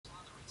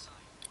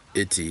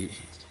eti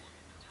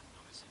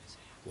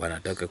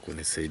wanataka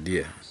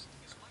kunisaidia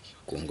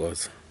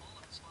kuongoza.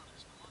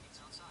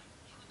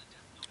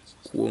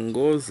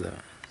 Kuongoza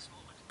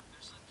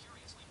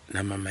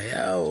na mama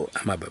yao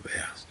ama baba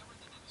yao.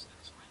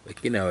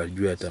 Wengine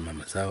hawajui hata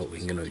mama zao,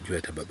 wengine hawajui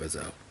hata baba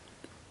zao.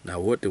 Na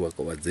wote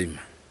wako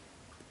wazima.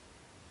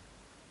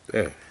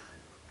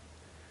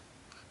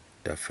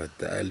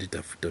 Tafadhali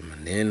tafuta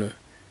maneno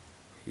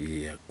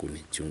ya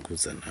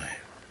kunichunguza nayo.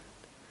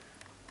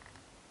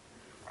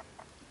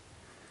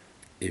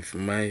 If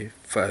my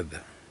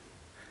father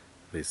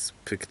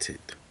respected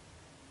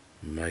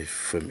my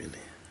family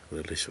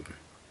relation,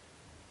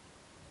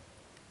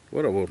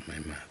 what about my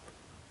mother?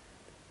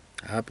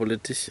 I'm a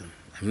politician.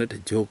 I'm not a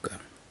joker.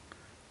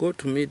 Go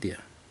to media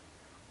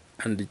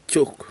and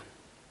joke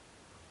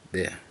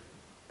there.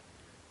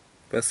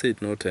 But say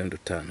no time to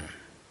turn on.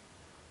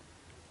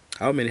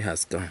 How many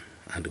has come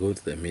and go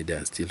to the media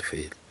and still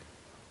fail?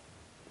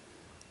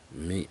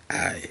 Me,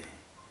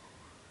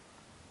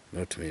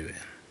 not me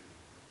well.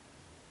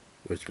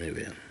 Watch me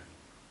well.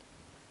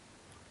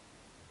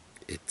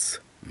 It's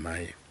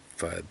my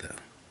father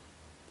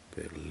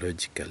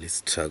biologically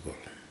struggle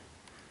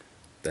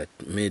that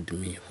made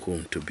me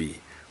whom to be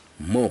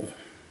more,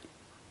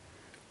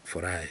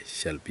 for I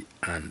shall be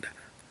under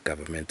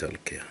governmental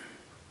care.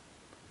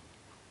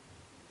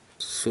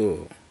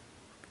 So,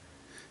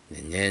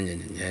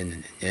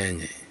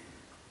 nyenyenye,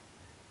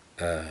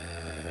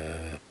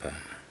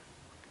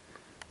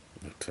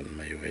 not on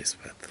my wise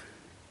path.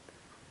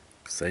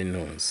 Because I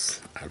know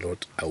a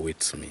lot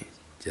awaits me,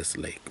 just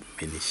like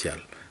many shall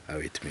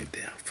await me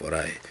there. For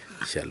I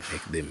shall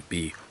make them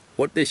be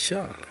what they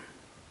shall.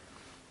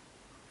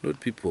 Not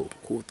people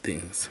who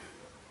think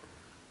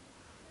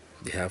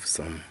they have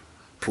some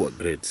poor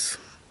grades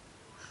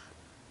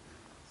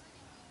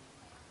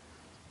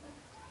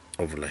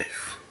of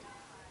life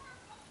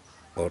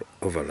or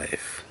over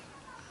life.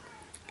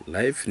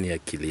 Life ni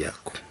akili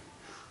yako.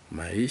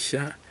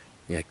 Maisha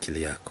ni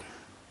akili yako.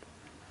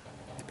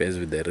 Depends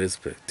with the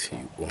respect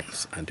you own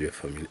and your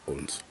family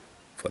owns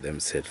for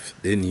themselves.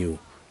 Then you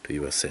to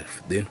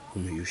yourself. Then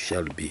whom you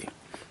shall be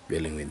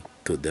willing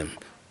to them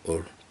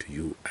or to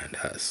you and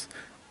us.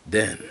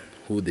 Then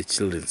who the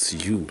children's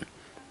you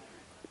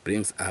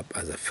brings up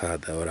as a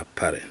father or a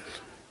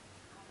parent.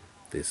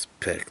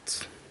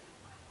 Respect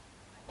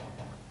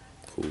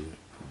who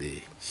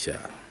they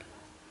shall.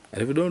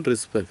 And if you don't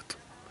respect,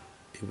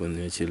 even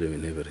your children will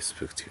never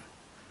respect you.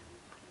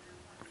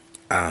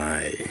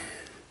 I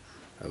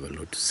have a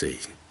lot to say,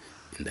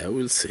 and I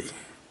will say.